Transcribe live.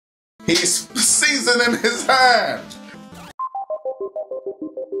He's seasoning his hand.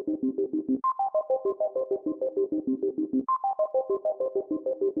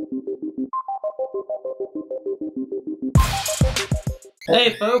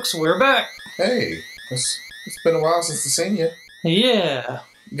 Hey folks, we're back. Hey, it's been a while since I've seen you. Yeah.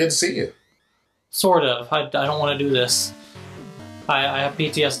 Good to see you. Sort of. I don't want to do this. I have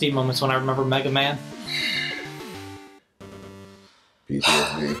PTSD moments when I remember Mega Man.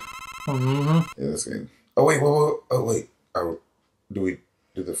 PTSD. Mm-hmm. Yeah, that's good. Oh wait, whoa. Oh wait. Do we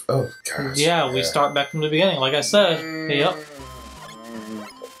do the? Oh gosh. Yeah, we start back from the beginning, like I said. Yep.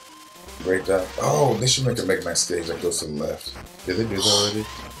 Great job. Oh, they should make a Mega Man stage that goes to the left. Did they do that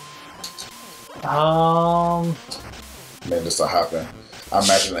already? Man, just a hopping. I'm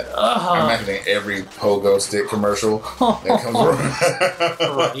imagining every pogo stick commercial that comes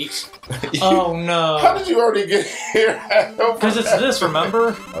around. Right. Oh no. How did you already get here? Because it's this,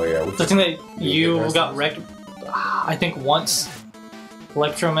 remember? Oh yeah. The thing that you got wrecked, I think once.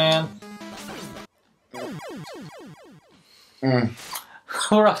 Electro Man.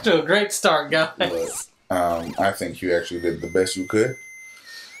 We're off to a great start, guys. Look, I think you actually did the best you could.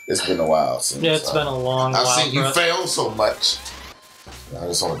 It's been a while since. Yeah, it's been a long while. I've seen you fail so much. I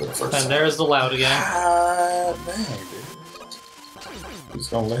just want to be the first. And there's the loud again. Ah, man, dude. You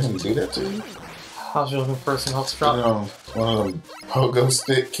just gonna let him do that to you? How's your looking for some health drop? You know, one of them pogo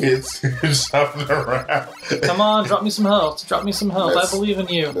stick kids who's hopping around. Come on, drop me some health. Drop me some health. I believe in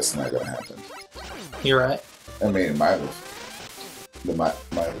you. That's not gonna happen. You're right. I mean, it might have. It might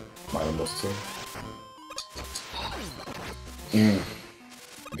have most too.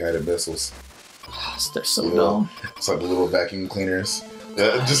 Guided missiles. They're so dumb. It's like the little vacuum cleaners.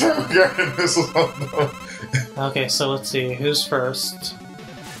 Yeah, just have guided missiles on them. Okay, so let's see. Who's first?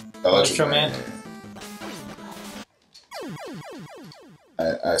 Electro Man.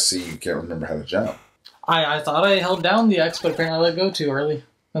 I see you can't remember how to jump. I thought I held down the X, but apparently I let go too early.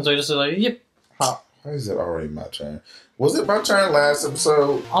 And so I just was like, yep, hop. Why is it already my turn? Was it my turn last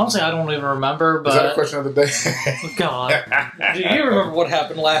episode? Honestly, I don't even remember, but... Is that a question of the day? God. Do you remember what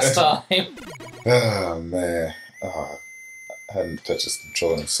happened last time? Oh, man. Oh, I hadn't touched this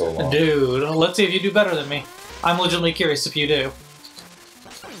controller in so long. Dude, let's see if you do better than me. I'm legitimately curious if you do.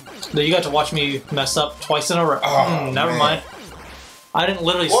 But you got to watch me mess up twice in a row. Oh, never man. mind. I didn't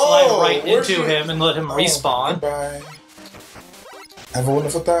literally slide right into him and let him respawn. Goodbye. Have a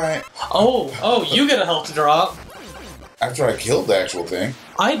wonderful time. Oh, you get a health drop. After I killed the actual thing.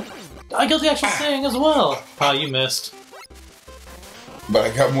 I killed the actual thing as well. Oh, you missed. But I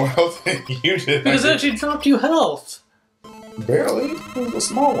got more health than you did. Because it actually dropped you health. Barely. It was a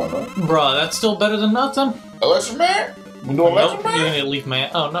small one, right? Bruh, that's still better than nothing. Electro Man? We doing Electro Nope, Man? you're gonna Leaf Man.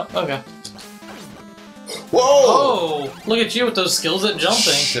 Oh, no, okay. Whoa! Oh, look at you with those skills at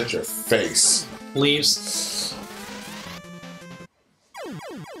jumping. Shut your face. Leaves.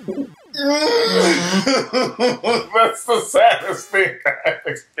 That's the saddest thing I've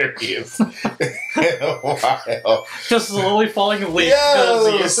experienced in a while. Just slowly falling asleep.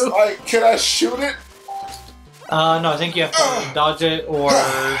 Yes! Like, can I shoot it? No, I think you have to dodge it or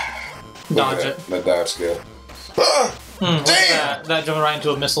dodge it. The dodge skill. Damn! That jumped right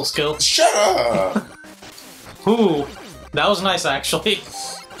into a missile skill. Shut up! Ooh, that was nice actually.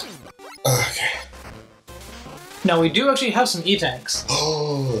 Okay. Now we do actually have some E-tanks.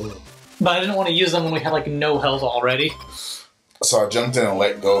 Oh. But I didn't want to use them when we had like no health already. So I jumped in and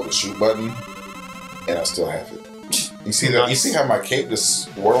let go of the shoot button, and I still have it. You see that? You see how my cape is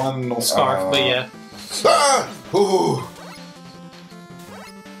swirling? Scarf, but yeah. Ah! Ooh.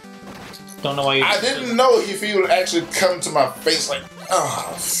 Don't know why you. I didn't know if he would actually come to my face like.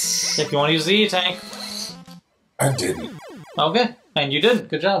 Oh. If you want to use the E-tank. I didn't. Okay, and you didn't.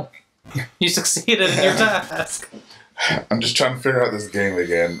 Good job. You succeeded in your task. I'm just trying to figure out this game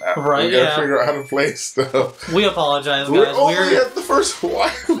again. Right, we gotta figure out how to play stuff. We apologize, guys. We're only at the first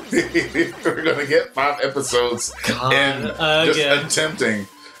one. We're gonna get 5 episodes and just attempting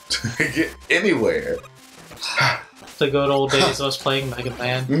to get anywhere. The good old days of us playing Mega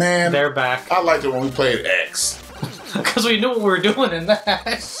Man. Man, they're back. I liked it when we played X. Because we knew what we were doing in that.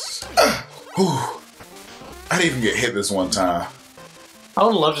 I didn't even get hit this one time. I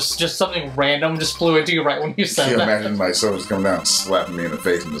would love just something random just flew into you right when you said that. Can you imagine my son just coming down and slapping me in the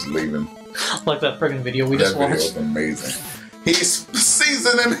face and just leaving? Like that friggin' video we just watched. That video was amazing. He's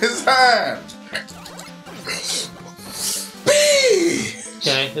seasoning his hand.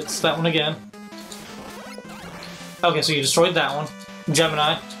 Okay, it's that one again. Okay, so you destroyed that one.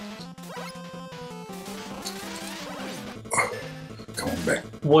 Gemini. Come on back.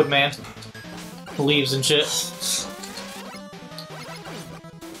 Woodman. Leaves and shit.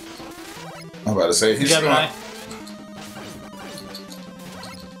 I'm about to say he's strong.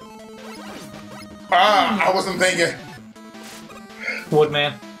 Ah, I wasn't thinking.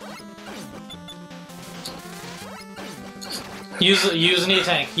 Woodman. Use an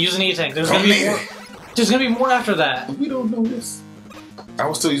E-Tank. Use an E-Tank. There's gonna be more. There's gonna be more after that. We don't know this. I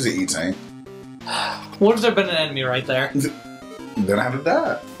will still use the E-Tank. What if there been an enemy right there? Then I have to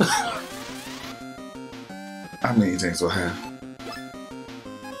die. How many E-Tanks do I have?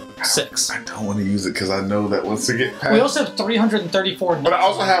 6. I don't want to use it because I know that once I get past... We also have 334. But I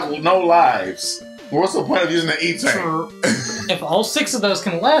also have no lives. What's the point of using the E-Tank? If all 6 of those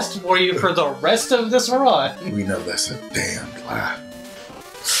can last for you for the rest of this run. We know that's a damn lie.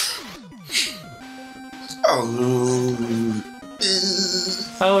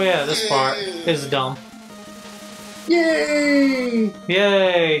 Oh yeah, this part is dumb. Yay!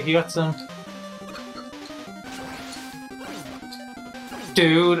 Yay! You got some...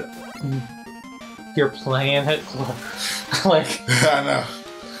 Dude, you're playing it like... I know.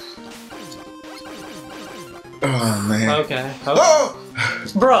 Oh, man. Okay. Oh!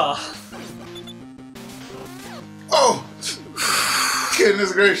 Bruh! Oh!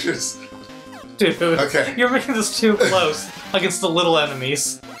 Goodness gracious. Dude, okay. You're making this too close against the little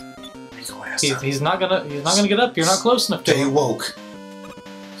enemies. He's not gonna get up. You're not close enough to him. They woke.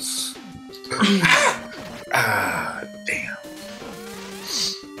 Ah, damn.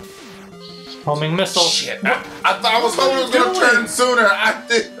 Homing missile. Shit. I thought I was hoping it was gonna turn sooner. I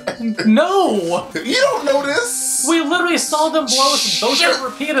did. No! You don't know this. We literally saw them blow us both up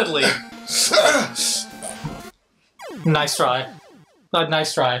repeatedly. Nice try.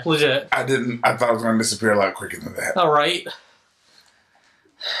 Nice try. Legit. I didn't. I thought I was gonna disappear a lot quicker than that. Alright.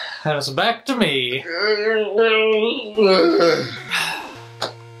 And it's back to me.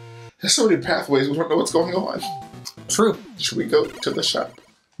 There's so many pathways, we don't know what's going on. True. Should we go to the shop?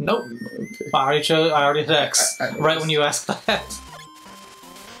 Nope. Okay. I already hit X. Right when you asked that.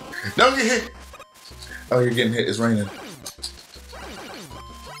 Don't get hit! Oh, you're getting hit. It's raining.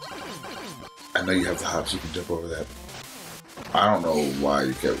 I know you have the hops. You can jump over that. I don't know why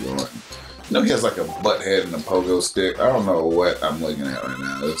you kept going. No, he has like a butt head and a pogo stick. I don't know what I'm looking at right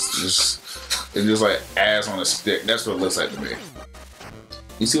now. It's just like ass on a stick. That's what it looks like to me.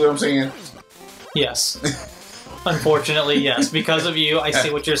 You see what I'm saying? Yes. Unfortunately, yes. Because of you, I see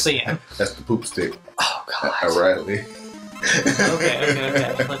what you're seeing. That's the poop stick. Oh, God. O'Reilly.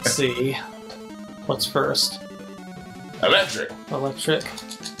 Okay. Let's see. What's first? Electric. Electric.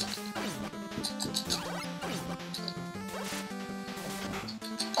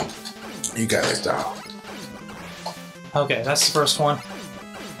 You got this, doll. Okay, that's the first one.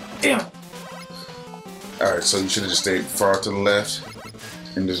 Damn. Alright, so you should have just stayed far to the left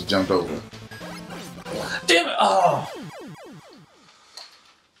and just jumped over. Damn it! Oh!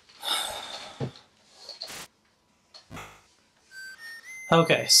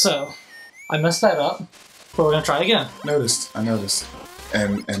 Okay, so I messed that up, but we're gonna try again. I noticed.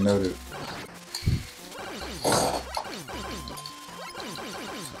 And noted.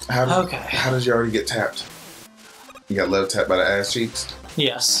 How did you already get tapped? You got love tapped by the ass cheeks?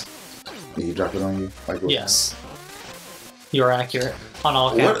 Yes. Did he drop it on you? Like yes. You're accurate on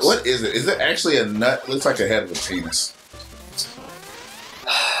all counts. What is it? Is it actually a nut? It looks like a head of a penis.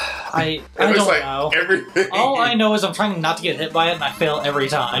 I don't know. Everything. All I know is I'm trying not to get hit by it and I fail every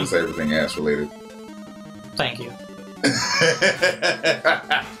time. It's everything ass related. Thank you.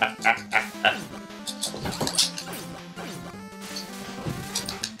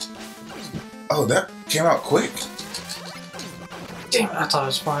 Oh, that came out quick. Damn it, I thought I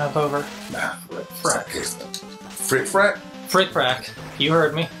was flying up over. Nah. Frack. Frick frack? Frick frack. You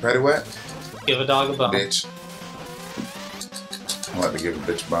heard me. Ready wet? Give a dog a bone. Bitch. I like to give a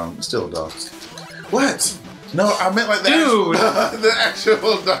bitch a bone. It's still a dog. What? No, I meant like the Dude! The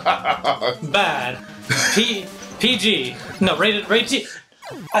actual dog. Bad. PG. No, rated G.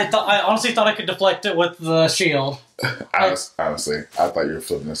 I honestly thought I could deflect it with the shield. Honestly, I thought you were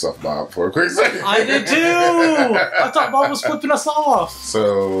flipping us off, Bob, for a quick second. I did too! I thought Bob was flipping us off.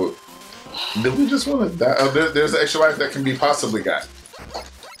 So, did we just want to die? Oh, there's an extra life that can be possibly got.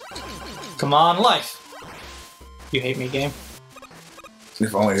 Come on, life. You hate me, game.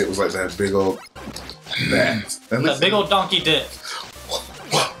 If only it was like that big old... That big old donkey dick.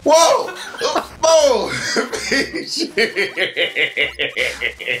 Whoa! Whoa!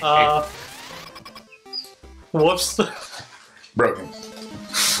 Whoops. Broken.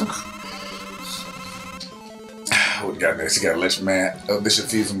 What got next? You got Electric Man. Oh, this should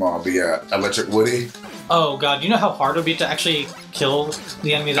fuse them all. The Electric Woody. Oh god, you know how hard it would be to actually kill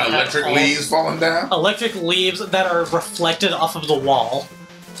the enemy that electric leaves falling down? Electric leaves that are reflected off of the wall.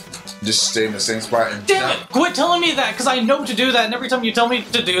 Just stay in the same spot and Damn jump. it! Quit telling me that, because I know to do that, and every time you tell me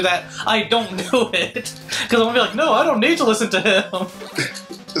to do that, I don't do it. Because I'm gonna be like, no, I don't need to listen to him.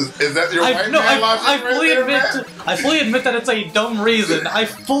 Is that your white man logic? I fully admit that it's a dumb reason. I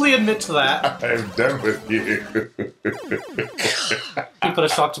fully admit to that. I'm done with you. You put a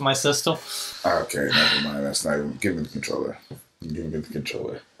shock to my system. Okay, never mind. That's not even. Give me the controller. Give me the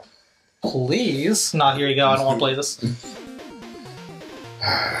controller. Please? Nah, here you go. I don't want to play this.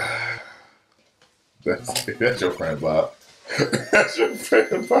 That's your friend, Bob. That's your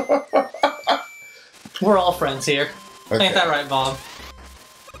friend, Bob. We're all friends here. Okay. Ain't that right, Bob?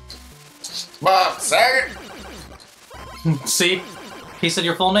 Bob Saget. See? He said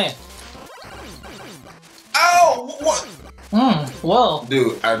your full name. Oh, what? Well.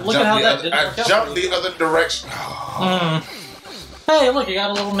 Dude, I jumped the other direction. Hey, look, you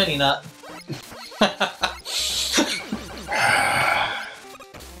got a little mini nut.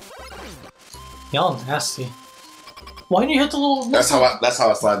 Y'all nasty. Why didn't you hit the little missile? That's how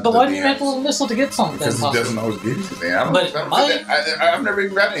I slide. But why didn't you hit the little missile to get something? Because he doesn't always get anything. I've never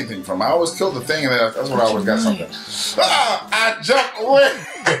even got anything from him. I always killed the thing, and that's when I always got something. Ah! I jumped away.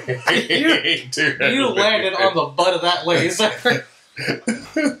 you landed on the butt of that laser.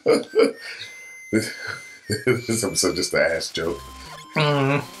 This episode just an ass joke.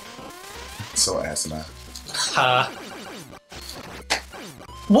 So asinine.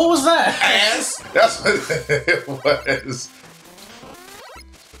 What was that? Ass? That's what it was.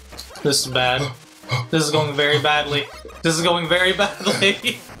 This is bad. This is going very badly. This is going very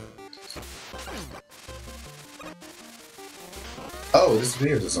badly. Oh, this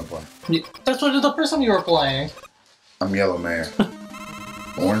disappears at some point. That's what the person you were playing. I'm Yellow Man.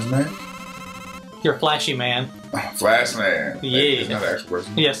 Orange Man? You're Flashy Man. Flash Man. Yeah. It's not an actual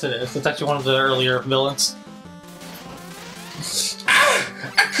person. Yes, it is. It's actually one of the earlier villains.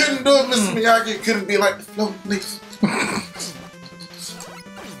 I couldn't do it, Mr. Miyagi. It couldn't be like the floating leaf.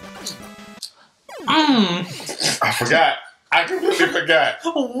 I forgot. I completely forgot.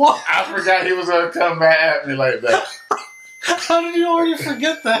 What? I forgot he was going to come back at me like that. How did you already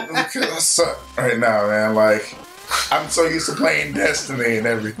forget that? Because I suck right now, man. Like, I'm so used to playing Destiny and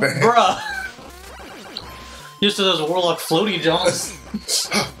everything. Bruh. Used to those Warlock floaty jumps.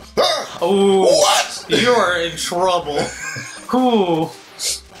 Ooh. What? You are in trouble. Ooh.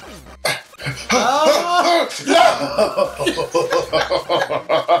 Alright,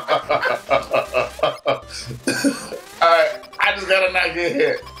 I just gotta not get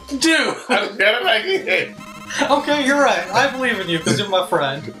hit. Dude! I just gotta not get hit. Okay, you're right. I believe in you because you're my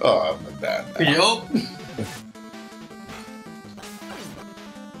friend. Oh, I'm gonna die now. Yup.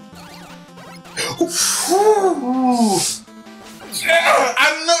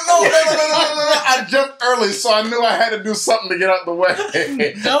 No. I jumped early, so I knew I had to do something to get out the way.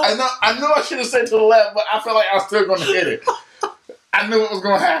 Nope. I knew I should have stayed to the left, but I felt like I was still going to hit it. I knew it was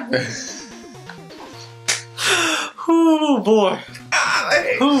going to happen. Oh boy.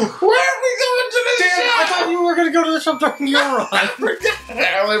 Hey, where are we going to the shop? I thought you were going to go to the shop during your run.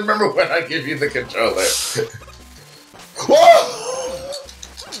 I only remember when I gave you the controller. Whoa!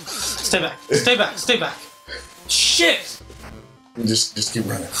 Stay back. Stay back. Stay back. Shit! Just keep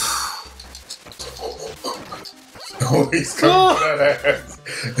running. Oh, he's coming for that ass.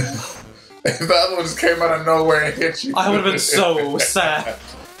 If the other one just came out of nowhere and hit you, I would have been so sad.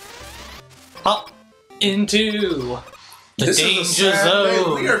 Up into the danger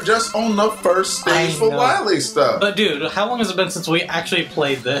zone. We are just on the first stage for Wily stuff. But dude, how long has it been since we actually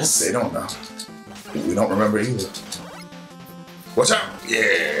played this? They don't know. We don't remember either. Watch out!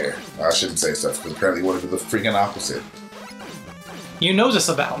 Yeah! I shouldn't say stuff because apparently what if it's the freaking opposite? You know this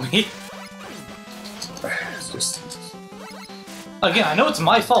about me. It's just... Again, I know it's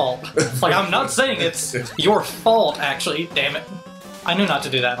my fault. Like, I'm not saying it's your fault, actually. Damn it. I knew not to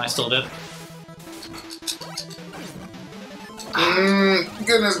do that, and I still did.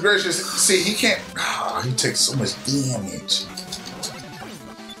 Goodness gracious. See, he can't... Oh, he takes so much damage.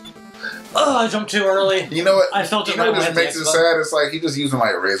 Oh, I jumped too early. You know what? I felt it. You know what just makes it sad? It's like he just using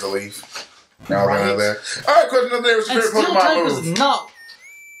like Razor Leaf. Now right there. Alright, question of the day. What's your favorite Pokemon move? Is not...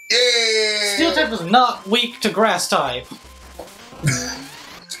 Yeah! Steel type is not weak to grass type.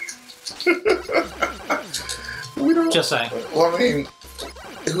 We don't... Just saying. Well, I mean,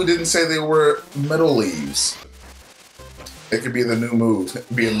 who didn't say they were Metal Leaves? It could be the new move.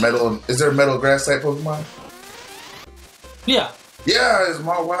 Be a metal... Is there a metal grass type Pokemon? Yeah. Yeah, is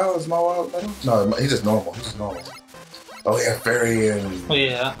Mawile metal? No, he's just normal. He's just normal. Oh yeah, fairy and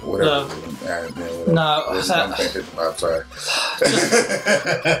yeah, whatever. No, I'm sorry.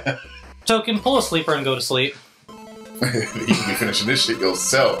 Token, pull a sleeper and go to sleep. You can be finishing this shit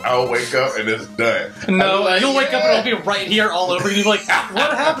yourself. I'll wake up and it's done. No, like, you'll wake up and it'll be right here all over. And you'll be like,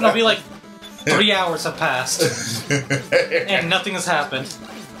 what happened? I'll be like, 3 hours have passed. And nothing has happened.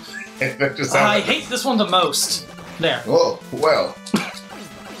 I hate this one the most. There. Oh, well.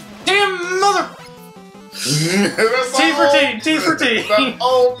 Damn mother... T for T, T for T. The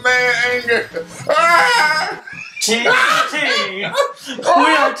old man anger. Ah! T for T. We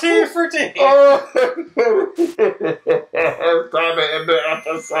are T for T. It's time to end the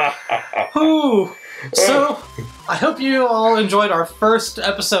episode. Ooh. So, I hope you all enjoyed our first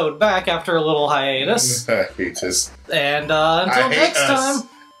episode back after a little hiatus. I hate this. And until next time.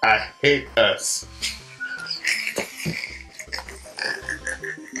 I hate us.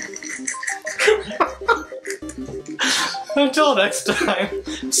 Until next time,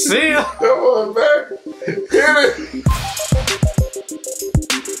 see ya! Come on, man. Hit it!